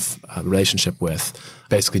 have a relationship with,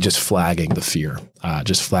 basically just flagging the fear,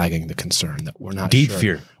 just flagging the concern that we're not deep sure.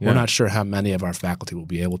 Fear. Yeah. We're not sure how many of our faculty will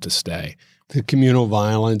be able to stay. The communal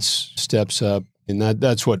violence steps up. And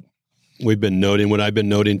that's what we've been noting. What I've been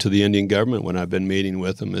noting to the Indian government when I've been meeting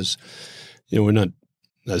with them is, we're not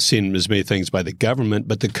seeing as many things by the government,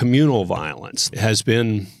 but the communal violence has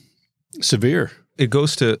been severe. It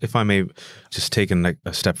goes to, if I may just take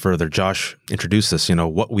a step further, Josh introduced this,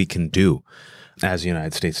 what we can do as the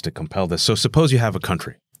United States to compel this. So suppose you have a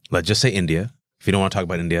country, let's just say India. If you don't want to talk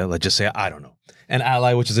about India, let's just say, I don't know, an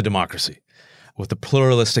ally, which is a democracy, with a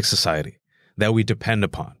pluralistic society that we depend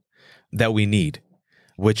upon, that we need,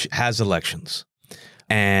 which has elections.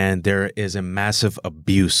 And there is a massive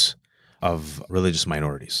abuse of religious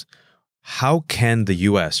minorities. How can the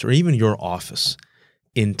U.S. or even your office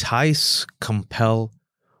entice, compel,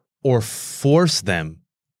 or force them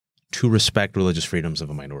to respect religious freedoms of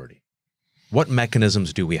a minority? What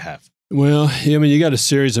mechanisms do we have? Well, you got a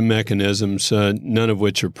series of mechanisms, none of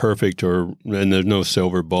which are perfect, and there's no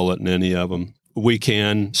silver bullet in any of them. We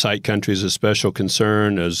can cite countries of special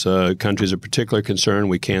concern as countries of particular concern.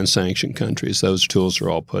 We can sanction countries. Those tools are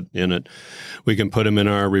all put in it. We can put them in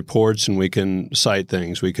our reports, and we can cite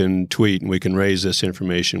things. We can tweet, and we can raise this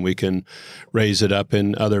information. We can raise it up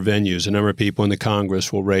in other venues. A number of people in the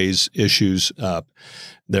Congress will raise issues up.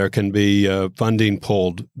 There can be funding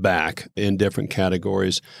pulled back in different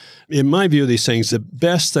categories. In my view of these things, the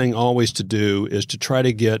best thing always to do is to try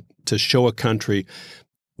to show a country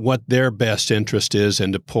what their best interest is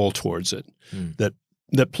and to pull towards it,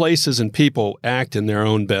 that places and people act in their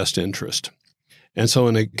own best interest. And so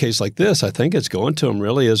in a case like this, I think it's going to them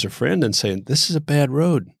really as a friend and saying, this is a bad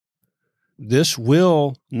road. This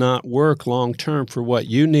will not work long-term for what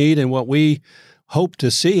you need and what we hope to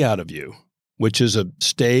see out of you, which is a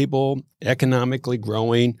stable, economically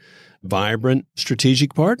growing, vibrant,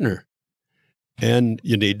 strategic partner. And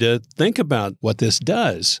you need to think about what this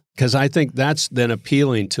does, because I think that's then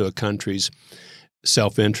appealing to a country's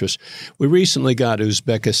self-interest. We recently got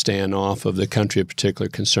Uzbekistan off of the country of particular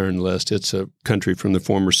concern list. It's a country from the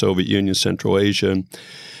former Soviet Union, Central Asia.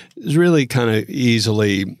 It's really kind of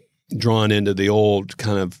easily drawn into the old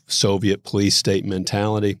kind of Soviet police state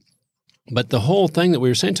mentality. But the whole thing that we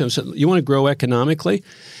were saying to them said, you want to grow economically?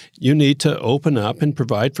 You need to open up and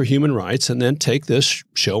provide for human rights and then take this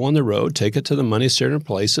show on the road, take it to the money-center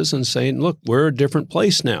places and say, look, we're a different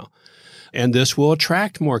place now. And this will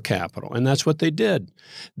attract more capital. And that's what they did.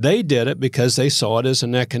 They did it because they saw it as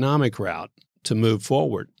an economic route to move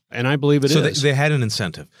forward. And I believe it is. So they had an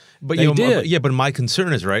incentive. But they did. But my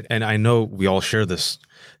concern is, right, and I know we all share this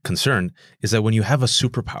concern, is that when you have a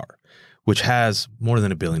superpower, which has more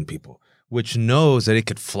than 1 billion people, which knows that it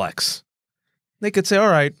could flex, they could say, all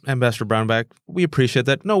right, Ambassador Brownback, we appreciate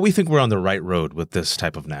that. No, we think we're on the right road with this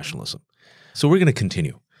type of nationalism. So we're going to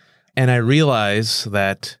continue. And I realize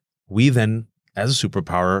that we then, as a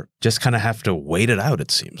superpower, just kind of have to wait it out,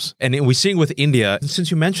 it seems. And we're seeing with India, and since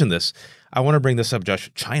you mentioned this, I want to bring this up, Josh,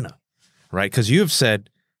 China, right? Because you have said,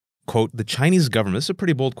 quote, the Chinese government, this is a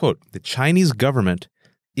pretty bold quote, the Chinese government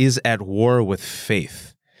is at war with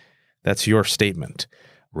faith. That's your statement.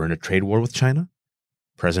 We're in a trade war with China.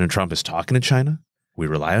 President Trump is talking to China. We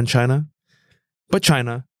rely on China. But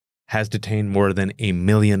China has detained more than 1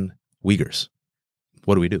 million Uyghurs.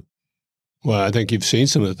 What do we do? Well, I think you've seen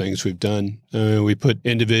some of the things we've done. We put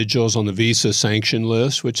individuals on the visa sanction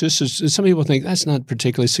list, which some people think that's not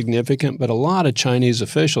particularly significant, but a lot of Chinese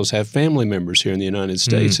officials have family members here in the United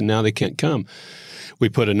States, and now they can't come. We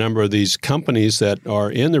put a number of these companies that are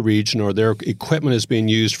in the region or their equipment is being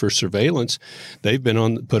used for surveillance. They've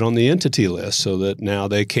been put on the entity list so that now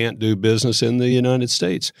they can't do business in the United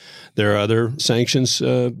States. There are other sanctions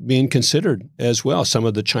being considered as well. Some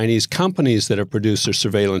of the Chinese companies that have produced their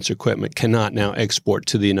surveillance equipment cannot now export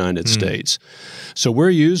to the United States. So we're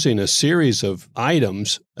using a series of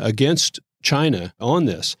items against China on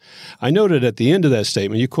this. I noted at the end of that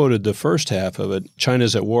statement, you quoted the first half of it,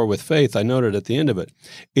 China's at war with faith. I noted at the end of it,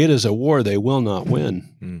 it is a war they will not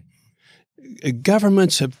win.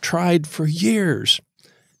 Governments have tried for years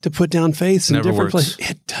to put down faiths in different places.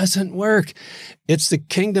 It doesn't work. It's the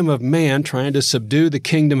kingdom of man trying to subdue the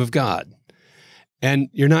kingdom of God. And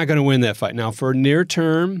you're not going to win that fight. Now, for near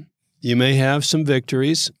term, you may have some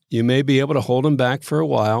victories. You may be able to hold them back for a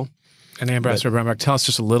while. And Ambassador Brownback, tell us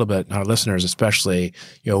just a little bit, our listeners especially,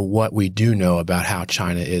 what we do know about how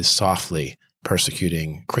China is softly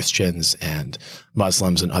persecuting Christians and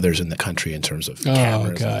Muslims and others in the country in terms of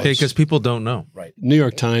cameras. Because people don't know. Right. New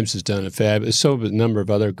York Times has done a fabulous, so have a number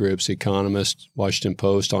of other groups, Economist, Washington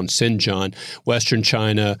Post, on Xinjiang, Western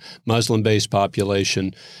China, Muslim-based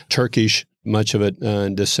population, Turkish, much of it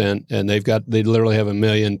in descent, and they literally have 1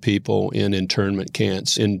 million people in internment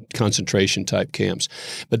camps, in concentration type camps.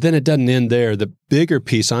 But then it doesn't end there. The bigger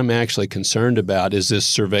piece I'm actually concerned about is this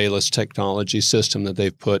surveillance technology system that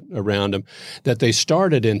they've put around them, that they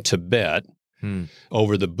started in Tibet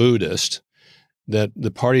over the Buddhist, that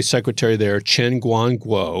the party secretary there, Chen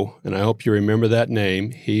Guangguo, and I hope you remember that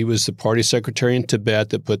name, he was the party secretary in Tibet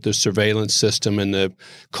that put the surveillance system and the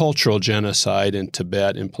cultural genocide in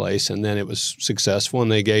Tibet in place, and then it was successful,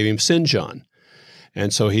 and they gave him Xinjiang.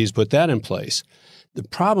 And so he's put that in place. The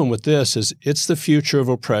problem with this is it's the future of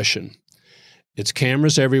oppression. It's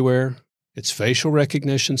cameras everywhere. It's facial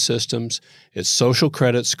recognition systems. It's social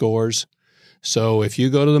credit scores. So if you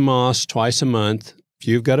go to the mosque twice a month, if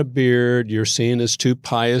you've got a beard, you're seen as too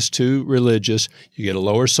pious, too religious, you get a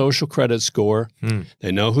lower social credit score.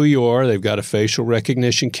 They know who you are. They've got a facial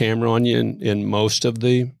recognition camera on you in most of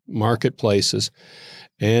the marketplaces.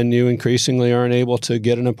 And you increasingly aren't able to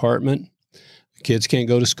get an apartment. Kids can't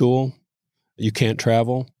go to school. You can't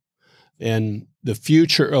travel. And the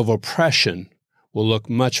future of oppression will look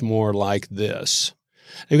much more like this.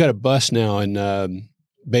 They've got a bus now in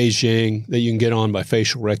Beijing that you can get on by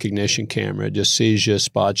facial recognition camera. It just sees you,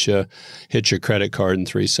 spots you, hits your credit card in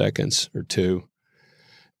 3 seconds or 2.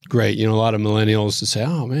 Great. A lot of millennials that say,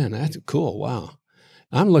 oh, man, that's cool. Wow.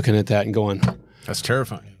 I'm looking at that and going, that's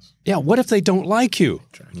terrifying. Yeah, what if they don't like you?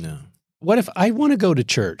 No. What if I want to go to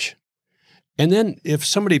church? And then if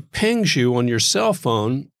somebody pings you on your cell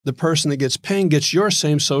phone, the person that gets pinged gets your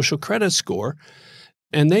same social credit score,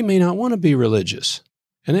 and they may not want to be religious.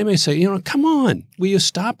 And they may say, come on, will you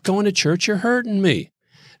stop going to church? You're hurting me.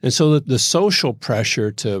 And so the social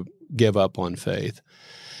pressure to give up on faith.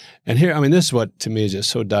 And here, this is what to me is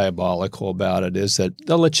just so diabolical about it, is that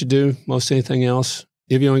they'll let you do most anything else.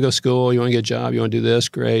 If you want to go to school, you want to get a job, you want to do this,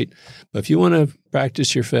 great. But if you want to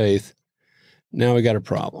practice your faith, now we got a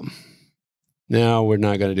problem. Now we're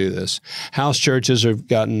not going to do this. House churches have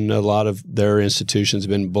gotten a lot of their institutions have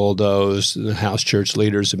been bulldozed. The house church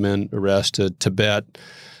leaders have been arrested. Tibet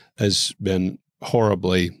has been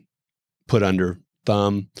horribly put under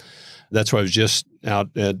thumb. That's why I was just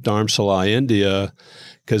out at Dharamsala, India,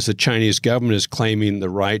 because the Chinese government is claiming the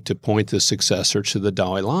right to appoint the successor to the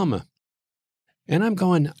Dalai Lama. And I'm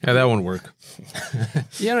going, yeah, that won't work.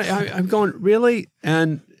 I'm going, really?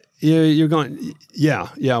 And you're going,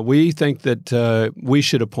 yeah, we think that we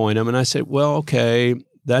should appoint him. And I said, well, okay,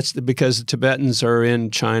 that's because the Tibetans are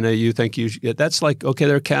in China. You think that's like, okay,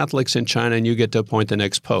 they're Catholics in China and you get to appoint the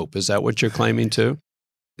next pope. Is that what you're claiming too?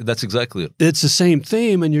 That's exactly it. It's the same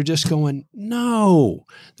theme, and you're just going, no.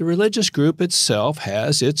 The religious group itself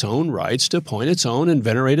has its own rights to appoint its own and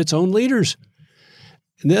venerate its own leaders.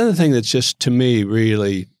 And the other thing that's just, to me,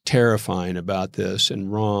 really terrifying about this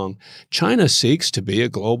and wrong, China seeks to be a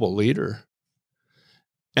global leader.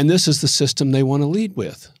 And this is the system they want to lead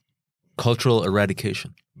with. Cultural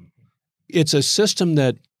eradication. It's a system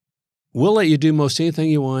that will let you do most anything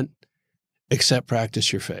you want except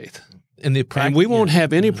practice your faith. And we won't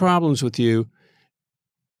have any problems with you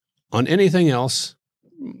on anything else,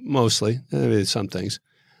 mostly, maybe some things.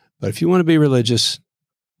 But if you want to be religious,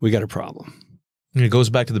 we got a problem. And it goes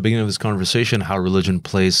back to the beginning of this conversation, how religion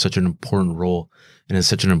plays such an important role and is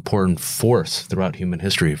such an important force throughout human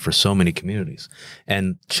history for so many communities.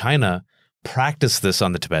 And China practiced this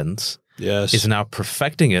on the Tibetans, is now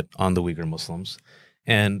perfecting it on the Uyghur Muslims.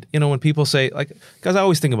 And, when people say, guys, I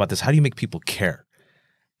always think about this, how do you make people care?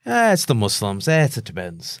 It's the Muslims, it's the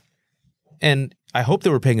Tibetans. And I hope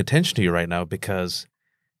that we're paying attention to you right now, because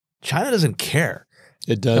China doesn't care.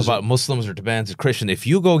 It does about Muslims or Tibetans or Christians. If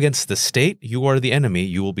you go against the state, you are the enemy,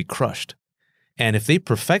 you will be crushed. And if they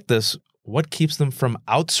perfect this, what keeps them from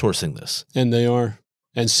outsourcing this? And they are.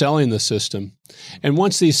 And selling the system. And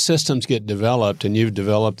once these systems get developed, and you've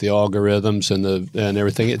developed the algorithms and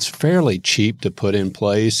everything, it's fairly cheap to put in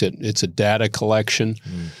place. It's a data collection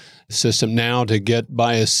system. Now, to get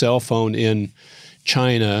by a cell phone in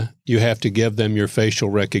China, you have to give them your facial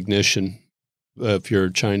recognition if you're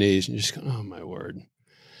Chinese. And you just go, oh, my word.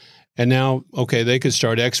 And now, okay, they could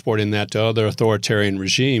start exporting that to other authoritarian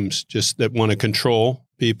regimes just that want to control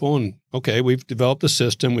people. And okay, we've developed the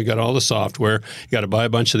system. We got all the software. You got to buy a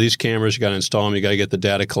bunch of these cameras. You got to install them. You got to get the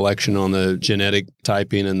data collection on the genetic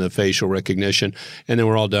typing and the facial recognition. And then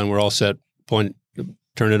we're all done. We're all set. Turn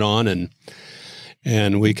it on,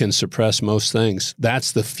 and we can suppress most things.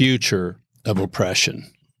 That's the future of oppression.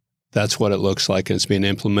 That's what it looks like, and it's being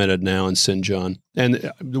implemented now in Xinjiang.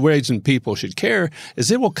 And the reason people should care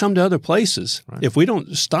is it will come to other places. Right. If we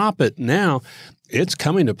don't stop it now, it's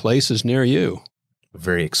coming to places near you. A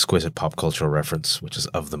very exquisite pop cultural reference, which is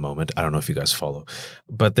of the moment. I don't know if you guys follow.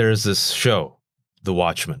 But there's this show, The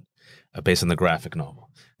Watchmen, based on the graphic novel.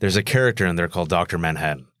 There's a character in there called Dr.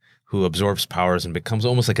 Manhattan, who absorbs powers and becomes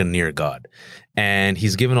almost like a near god. And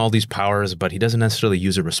he's given all these powers, but he doesn't necessarily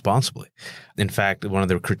use it responsibly. In fact, one of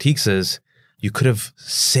their critiques is, you could have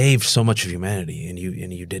saved so much of humanity, and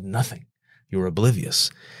you did nothing. You were oblivious.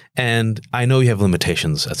 And I know you have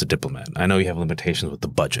limitations as a diplomat. I know you have limitations with the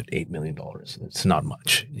budget, $8 million. It's not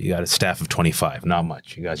much. You got a staff of 25, not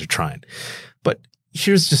much. You guys are trying. But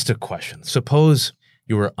here's just a question. Suppose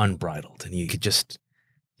you were unbridled and you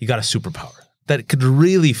got a superpower that could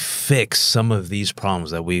really fix some of these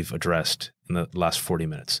problems that we've addressed in the last 40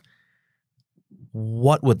 minutes.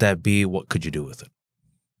 What would that be? What could you do with it?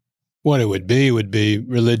 What it would be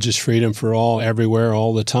religious freedom for all, everywhere,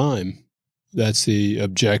 all the time. That's the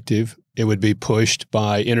objective. It would be pushed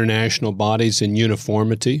by international bodies in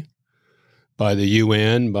uniformity, by the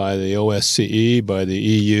UN, by the OSCE, by the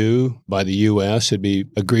EU, by the US. It'd be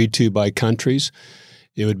agreed to by countries.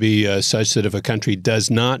 It would be such that if a country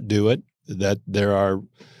does not do it, that there are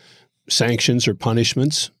sanctions or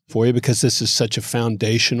punishments for you, because this is such a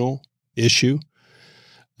foundational issue.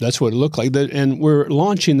 That's what it looked like. And we're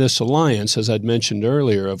launching this alliance, as I'd mentioned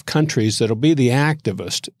earlier, of countries that'll be the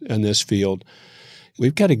activist in this field.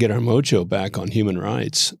 We've got to get our mojo back on human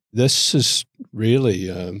rights. This is really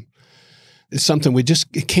it's something we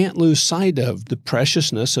just can't lose sight of, the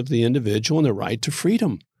preciousness of the individual and the right to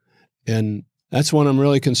freedom. And that's what I'm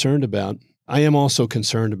really concerned about. I am also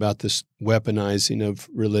concerned about this weaponizing of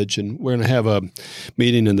religion. We're going to have a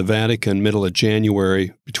meeting in the Vatican middle of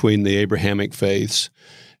January between the Abrahamic faiths,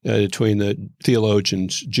 between the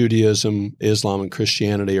theologians, Judaism, Islam, and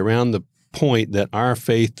Christianity, around the point that our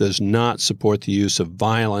faith does not support the use of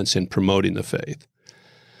violence in promoting the faith.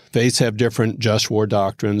 Faiths have different just war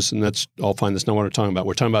doctrines, and that's all fine. That's not what we're talking about.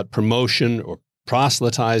 We're talking about promotion or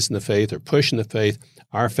proselytizing the faith or pushing the faith.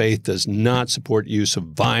 Our faith does not support use of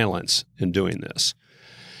violence in doing this.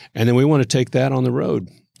 And then we want to take that on the road,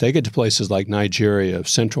 take it to places like Nigeria,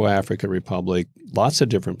 Central African Republic, lots of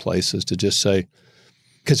different places, to just say,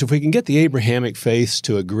 because if we can get the Abrahamic faiths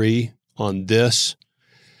to agree on this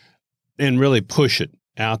and really push it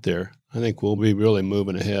out there, I think we'll be really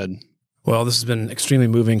moving ahead. Well, this has been an extremely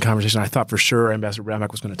moving conversation. I thought for sure Ambassador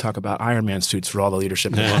Brownback was going to talk about Iron Man suits for all the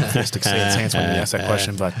leadership involved. Just to say it's when you asked that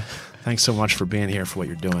question, but thanks so much for being here, for what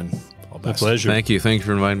you're doing. All best. My pleasure. Thank you. Thank you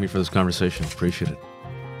for inviting me for this conversation. Appreciate it.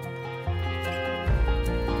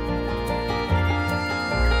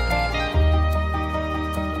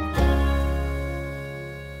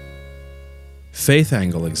 Faith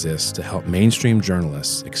Angle exists to help mainstream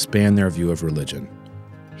journalists expand their view of religion,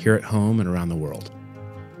 here at home and around the world.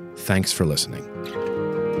 Thanks for listening.